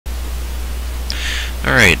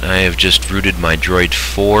Alright, I have just rooted my Droid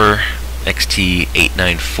 4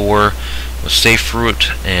 XT894 with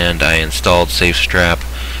SafeRoot, and I installed SafeStrap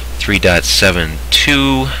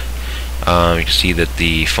 3.72. You can see that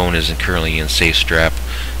the phone isn't currently in SafeStrap.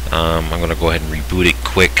 I'm going to go ahead and reboot it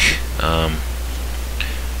quick. We'll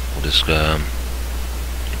just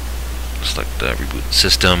select the Reboot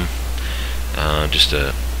System just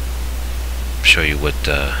to show you what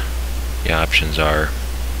the options are.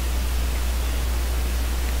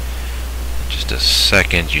 Just a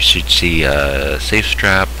second, you should see a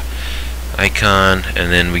SafeStrap icon,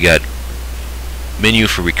 and then we got menu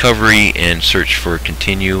for recovery and search for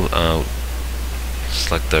continue.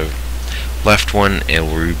 Select the left one and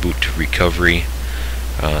we'll reboot to recovery.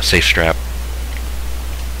 SafeStrap.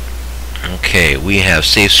 Okay, we have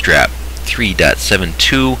SafeStrap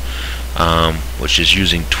 3.72, which is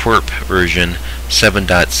using twerp version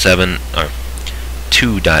 7.7 or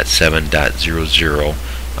 2.7.00.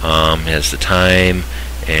 Has the time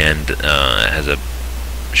and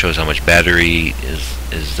shows how much battery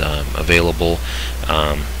is available.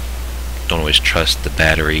 Don't always trust the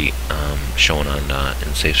battery shown on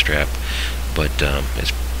in SafeStrap, but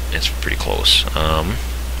it's pretty close.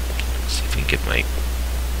 Let's see if we can get my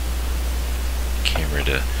camera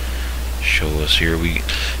to show us here.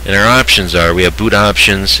 And our options are, we have boot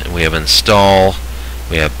options, and we have install,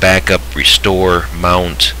 we have backup, restore,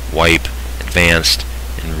 mount, wipe, advanced,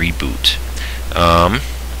 and reboot.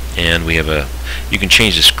 And we have you can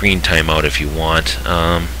change the screen timeout if you want,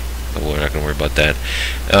 but we're not going to worry about that.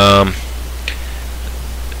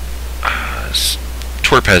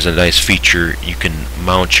 Twerp has a nice feature. You can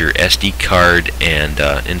mount your SD card and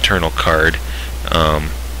internal card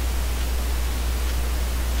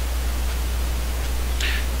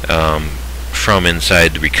from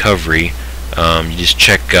inside the recovery. You just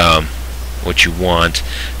check what you want.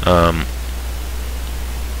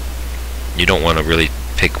 You don't want to really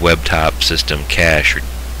pick webtop, system, cache, or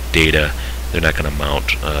data. They're not going to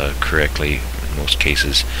mount correctly in most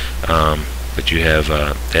cases. But you have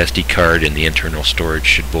the SD card and the internal storage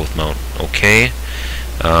should both mount okay.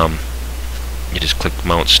 You just click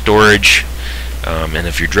mount storage, and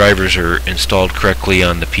if your drivers are installed correctly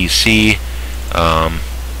on the PC,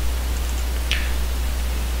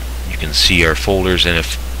 you can see our folders. And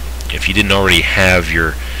if you didn't already have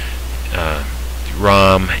your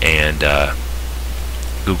ROM and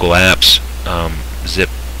Google Apps zip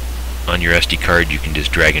on your SD card, you can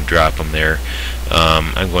just drag and drop them there.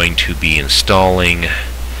 I'm going to be installing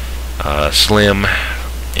Slim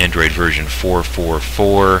Android version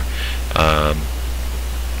 4.4.4,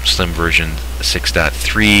 Slim version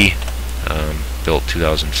 6.3, built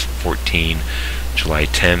 2014 July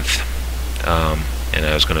 10th, and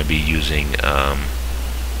I was going to be using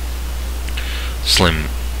Slim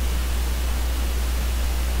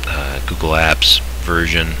Google Apps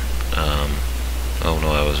version. Oh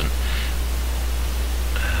no, I wasn't.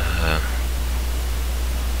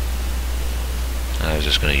 I was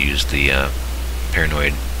just going to use the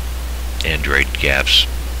Paranoid Android gaps,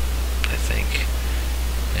 I think.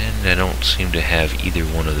 And I don't seem to have either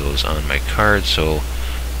one of those on my card, so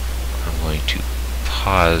I'm going to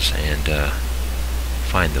pause and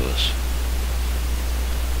find those.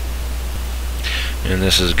 And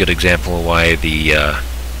this is a good example of why the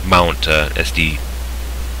mount SD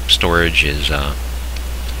storage is a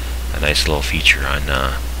nice little feature on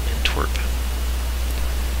in twerp.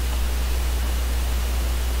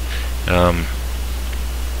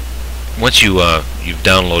 Once you've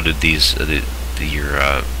downloaded these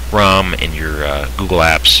your ROM and your Google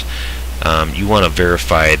Apps, you want to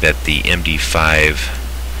verify that the Md5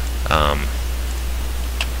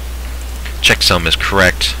 checksum is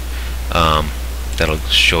correct. That'll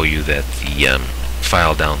show you that the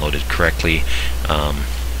file downloaded correctly.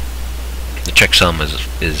 The checksum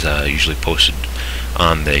is usually posted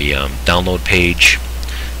on the download page.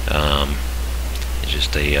 It's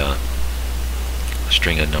just a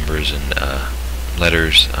string of numbers and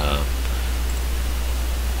letters, and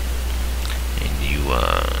you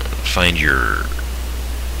find your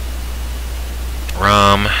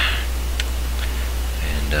ROM,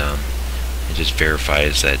 and it just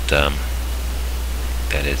verifies that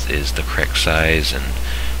that is the correct size, and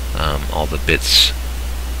all the bits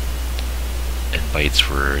and bytes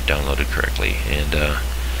were downloaded correctly. And it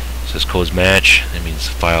says codes match. That means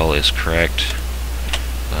the file is correct.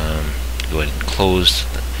 Go ahead and close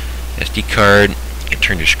the SD card. You can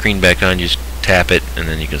turn your screen back on. Just tap it, and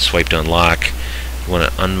then you can swipe to unlock. You want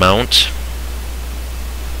to unmount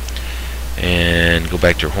and go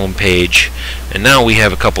back to your home page. And now we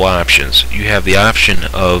have a couple options. You have the option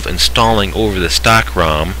of installing over the stock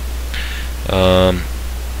ROM.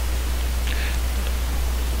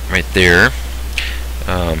 right there. I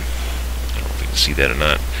don't know if you can see that or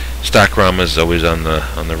not. Stock ROM is always on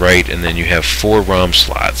the right, and then you have 4 ROM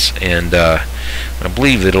slots, and I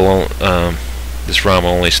believe it'll this ROM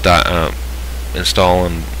will only install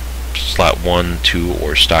in slot 1, 2,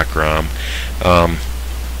 or stock ROM.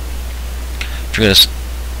 If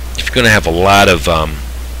you're gonna have a lot of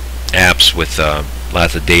apps with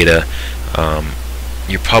lots of data,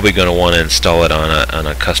 you're probably going to want to install it on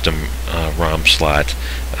a custom ROM slot.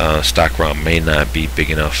 Stock ROM may not be big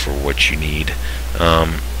enough for what you need.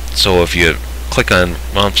 So if you click on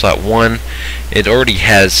ROM slot 1, it already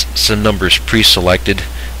has some numbers pre-selected.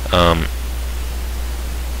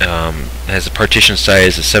 Has a partition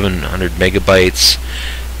size of 700 megabytes,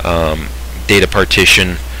 data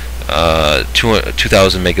partition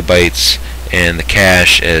 2,000 megabytes, and the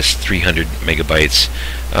cache as 300 megabytes.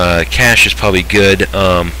 Cache is probably good,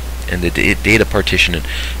 and the data partition,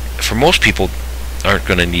 for most people, aren't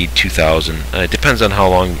going to need 2,000. It depends on how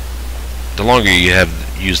long. The longer you have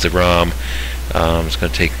used the ROM, it's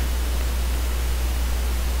going to take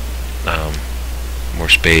more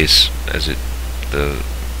space as you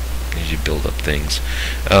build up things.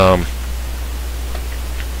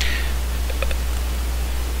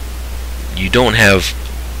 You don't have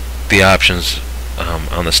the options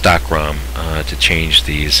on the stock ROM to change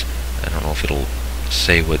these. I don't know if it'll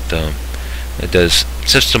say what it does.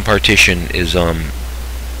 System partition is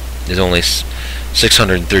only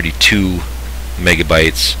 632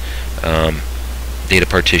 megabytes. Data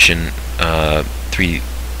partition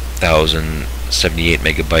 3,078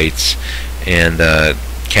 megabytes, and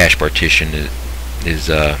cache partition is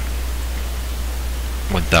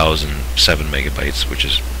 1,007 megabytes, which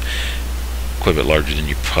is quite a bit larger than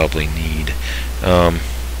you probably need. So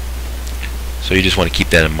you just want to keep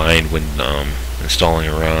that in mind when installing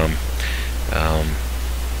a ROM.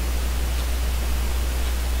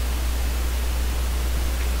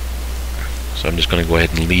 So I'm just going to go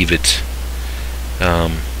ahead and leave it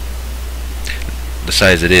the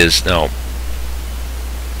size it is. Now,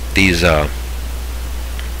 these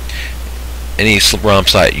any ROM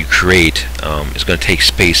slot you create is going to take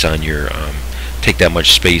space on your take that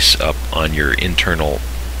much space up on your internal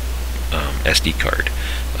SD card.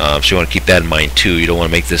 So you want to keep that in mind too. You don't want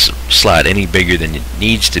to make this slot any bigger than it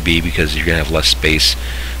needs to be, because you're going to have less space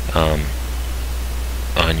on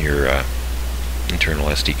your internal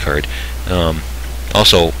SD card.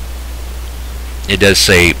 Also, it does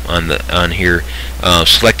say on here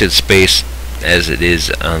selected space, as it is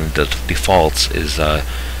on the defaults, is 3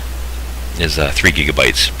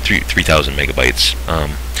 gigabytes, 3,000 megabytes,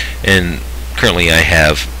 and currently I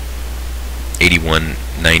have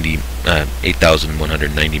 8,190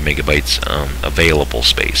 megabytes available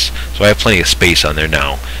space. So I have plenty of space on there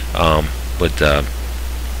now, but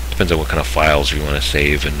depends on what kind of files you want to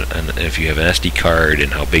save, and if you have an SD card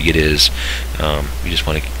and how big it is. You just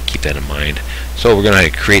want to keep that in mind. So we're going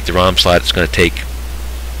to create the ROM slot. It's going to take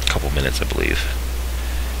a couple minutes, I believe.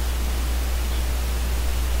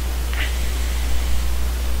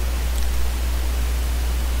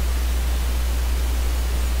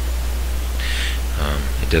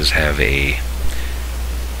 It does have a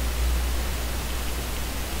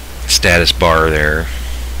status bar there.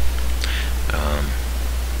 I'm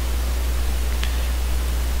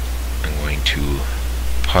going to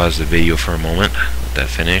pause the video for a moment, let that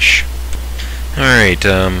finish. Alright,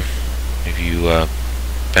 if you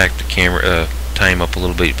back the camera time up a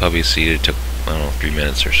little bit, you probably see it took, I don't know, 3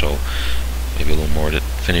 minutes or so, maybe a little more, to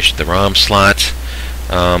finish the ROM slot.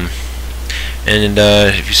 And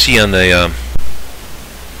if you see on the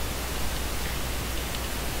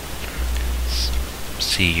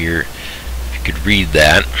see here, if you could read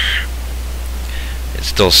that, it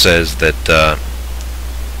still says that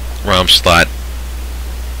ROM slot,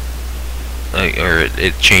 or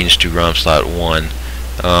it changed to ROM slot 1.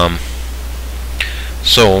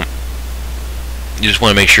 So you just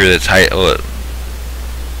want to make sure that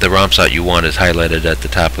the ROM slot you want is highlighted at the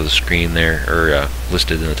top of the screen there, or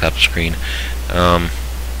listed in the top of the screen.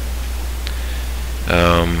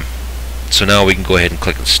 So now we can go ahead and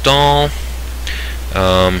click install,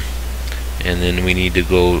 and then we need to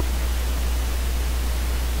go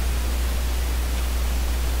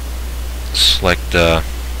select I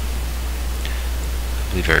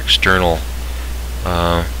believe our external,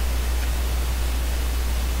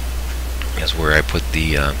 that's where I put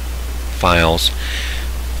the files.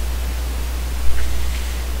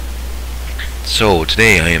 So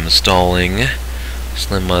today I am installing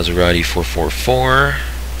Slim Maserati 444,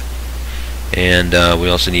 and we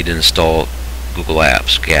also need to install Google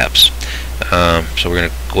Apps, GApps. So we're going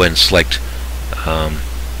to go ahead and select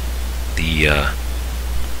the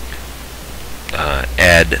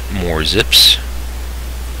add more zips,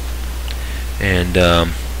 and I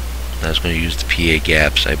was going to use the PA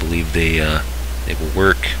gaps. I believe they will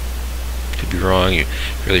work. Could be wrong. You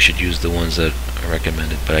really should use the ones that are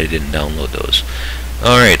recommended, but I didn't download those.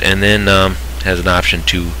 Alright, and then has an option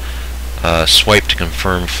to swipe to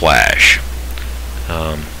confirm flash.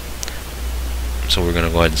 So we're going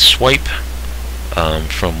to go ahead and swipe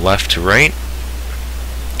from left to right.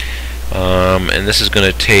 And this is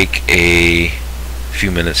going to take a few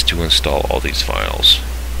minutes to install all these files.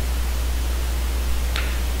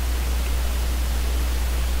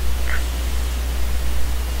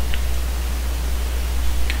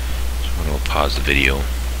 So I'm going to pause the video.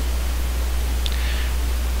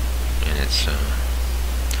 And it's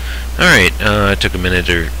alright, it took a minute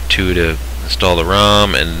or two to install the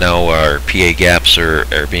ROM, and now our PA gaps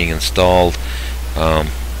are being installed.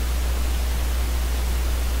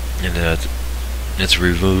 It's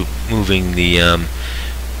removing the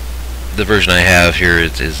version I have here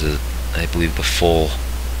is I believe the full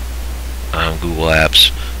Google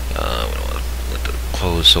Apps. We don't want to let that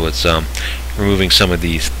close, so it's removing some of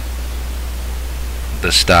the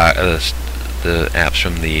apps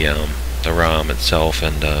from the ROM itself,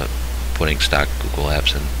 and putting stock Google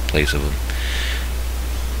Apps in place of them.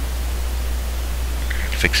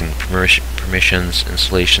 Fixing permissions,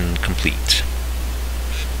 installation complete.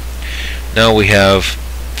 Now we have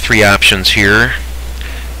three options here.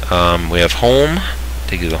 We have home,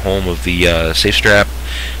 take you to the home of the SafeStrap,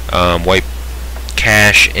 wipe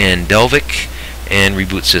cache and Delvic, and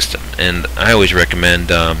reboot system. And I always recommend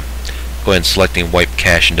go ahead and selecting wipe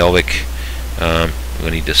cache and Delvic. We're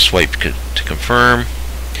going to need to swipe to confirm.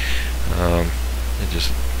 It's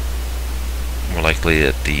just more likely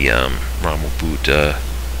that the ROM will boot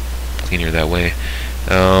cleaner that way.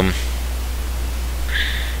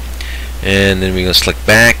 And then we're going to select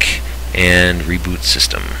back and reboot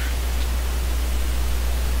system.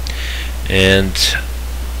 And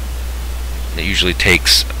it usually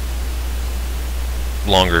takes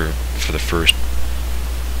longer for the first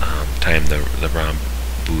time the ROM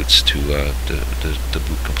boots to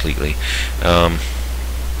boot completely.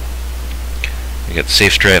 You got the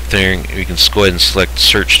SafeStrap thing. You can go ahead and select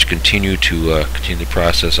search to continue the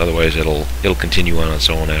process. Otherwise, it'll continue on its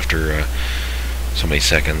own after so many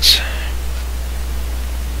seconds.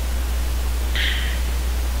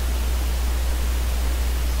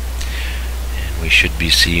 And we should be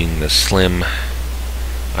seeing the slim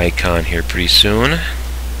icon here pretty soon.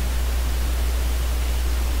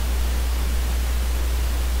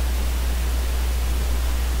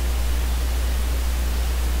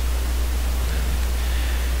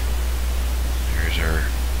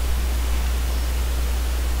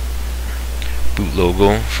 Boot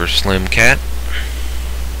logo for Slim Cat.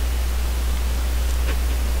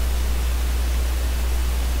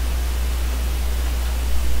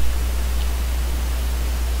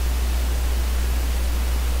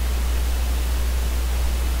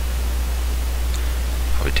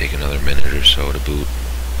 Probably take another minute or so to boot.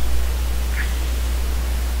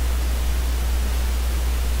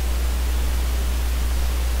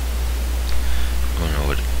 I'm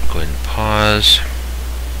going to go ahead and pause.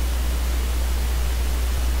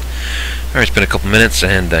 Alright, it's been a couple minutes,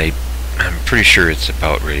 and I'm pretty sure it's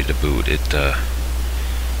about ready to boot. It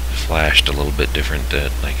flashed a little bit different,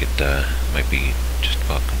 like it might be just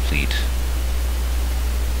about complete.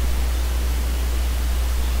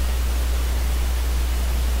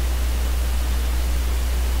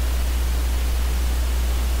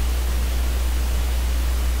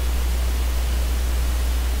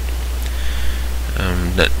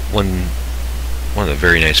 One of the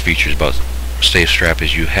very nice features about SafeStrap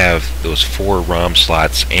is you have those 4 ROM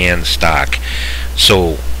slots and stock.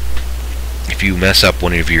 So if you mess up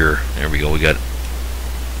one of your, there we go, we got,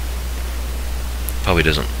 probably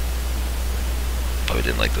didn't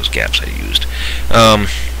like those gaps I used,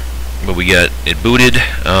 but we got it booted. We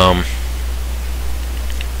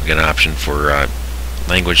got an option for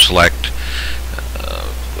language select,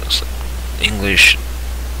 English,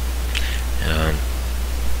 and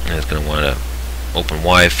it's going to want to open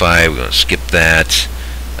Wi-Fi. We're going to skip that.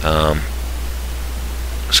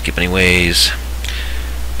 Skip anyways.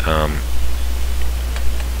 And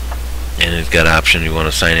it's got an option you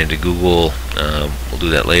want to sign into Google. We'll do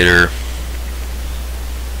that later.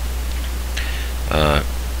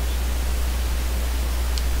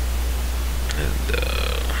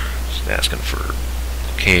 It's asking for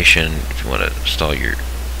location. If you want to install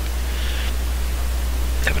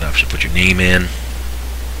have an option to put your name in.